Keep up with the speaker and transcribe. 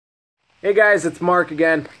Hey guys, it's Mark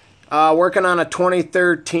again. Working on a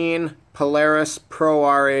 2013 Polaris Pro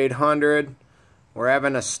R800. We're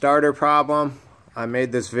having a starter problem. I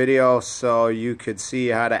made this video so you could see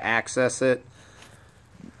how to access it.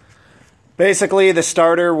 Basically, the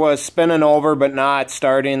starter was spinning over but not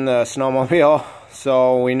starting the snowmobile.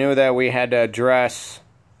 So we knew that we had to address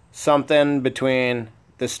something between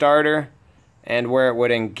the starter and where it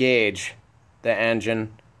would engage the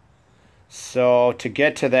engine. So to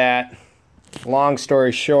get to that, long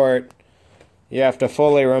story short, you have to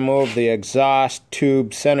fully remove the exhaust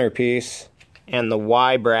tube centerpiece and the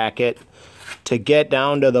Y bracket to get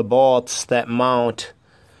down to the bolts that mount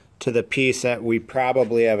to the piece that we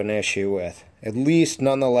probably have an issue with. At least,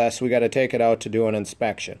 nonetheless, we got to take it out to do an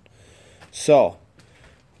inspection. So,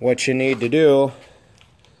 what you need to do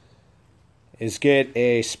is get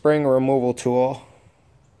a spring removal tool.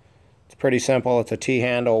 It's pretty simple. It's a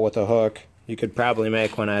T-handle with a hook. You could probably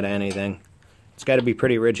make one out of anything. It's got to be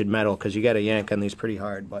pretty rigid metal because you got to yank on these pretty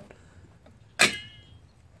hard, but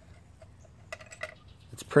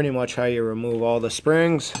it's pretty much how you remove all the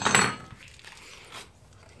springs.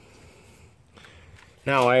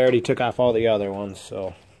 Now I already took off all the other ones,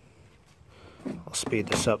 so I'll speed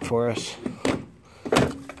this up for us.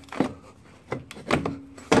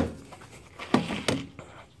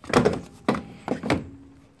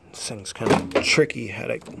 This thing's kind of tricky how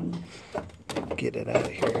to get it out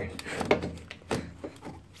of here.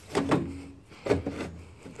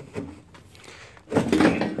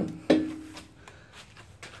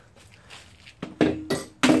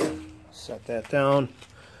 Set that down.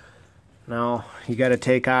 Now you got to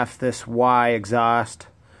take off this Y exhaust.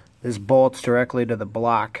 This bolts directly to the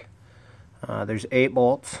block. There's 8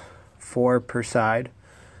 bolts, 4 per side.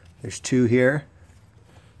 There's 2 here,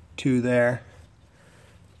 2 there,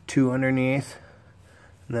 2 underneath,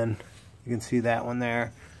 and then you can see that one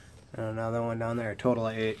there, and another one down there, a total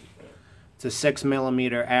of 8. It's a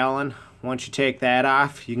 6mm Allen. Once you take that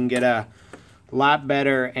off, you can get a lot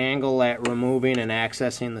better angle at removing and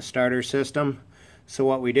accessing the starter system. So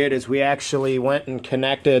what we did is we actually went and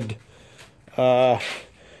connected the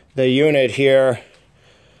unit here.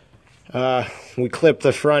 We clipped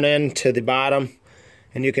the front end to the bottom,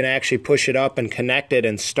 and you can actually push it up and connect it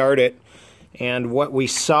and start it. And what we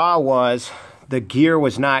saw was the gear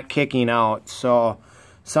was not kicking out, so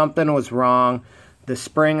something was wrong. The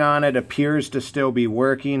spring on it appears to still be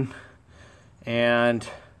working, and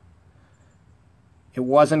it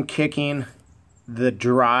wasn't kicking the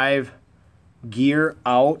drive gear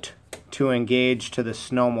out to engage to the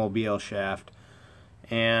snowmobile shaft,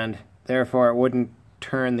 and therefore it wouldn't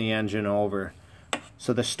turn the engine over.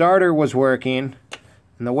 So the starter was working,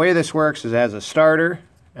 and the way this works is it has a starter,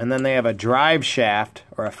 and then they have a drive shaft,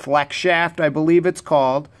 or a flex shaft I believe it's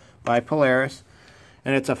called, by Polaris,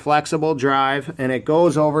 and it's a flexible drive, and it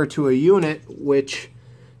goes over to a unit which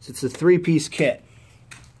it's a 3-piece kit.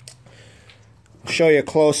 I'll show you a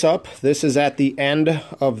close-up. This is at the end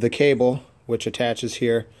of the cable, which attaches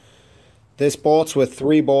here. This bolts with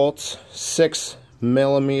 3 bolts,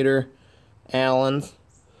 6mm Allens.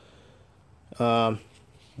 What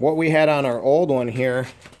we had on our old one here,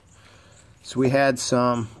 so we had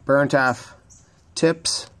some burnt off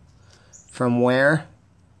tips from wear,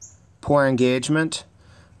 poor engagement,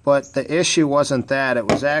 but the issue wasn't that, it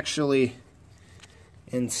was actually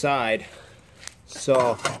inside.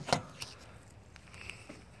 So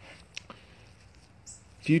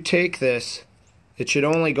if you take this, it should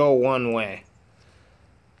only go one way.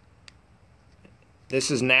 This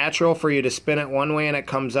is natural for you to spin it one way and it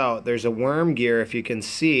comes out. There's a worm gear, if you can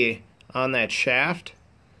see, on that shaft.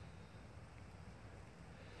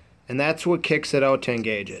 And that's what kicks it out to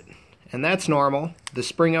engage it. And that's normal. The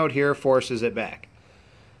spring out here forces it back.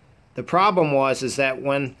 The problem is that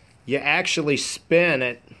when you actually spin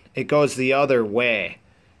it, it goes the other way.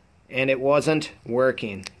 And it wasn't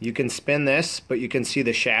working. You can spin this, but you can see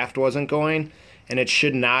the shaft wasn't going, and it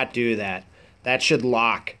should not do that. That should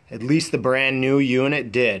lock. At least the brand new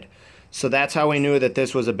unit did. So that's how we knew that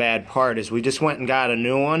this was a bad part, is we just went and got a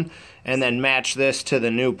new one and then matched this to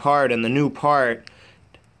the new part, and the new part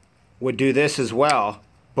would do this as well,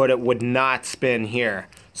 but it would not spin here.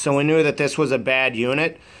 So we knew that this was a bad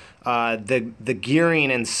unit. The gearing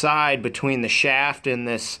inside between the shaft and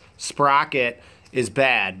this sprocket is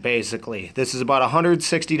bad, basically. This is about a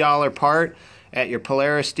 $160 part at your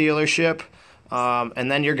Polaris dealership,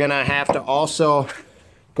 and then you're gonna have to also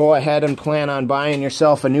go ahead and plan on buying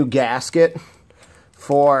yourself a new gasket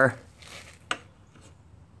for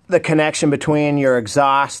the connection between your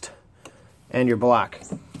exhaust and your block.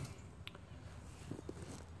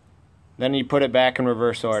 Then you put it back in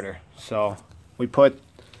reverse order. So we put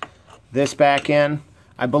this back in.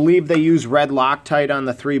 I believe they use red Loctite on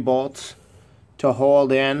the 3 bolts to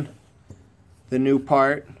hold in the new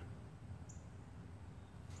part.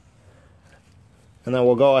 And then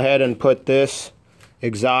we'll go ahead and put this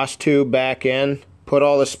exhaust tube back in, put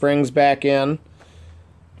all the springs back in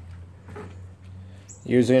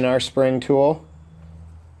using our spring tool,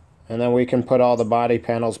 and then we can put all the body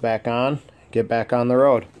panels back on, get back on the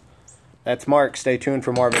road. That's Mark. Stay tuned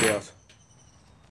for more videos.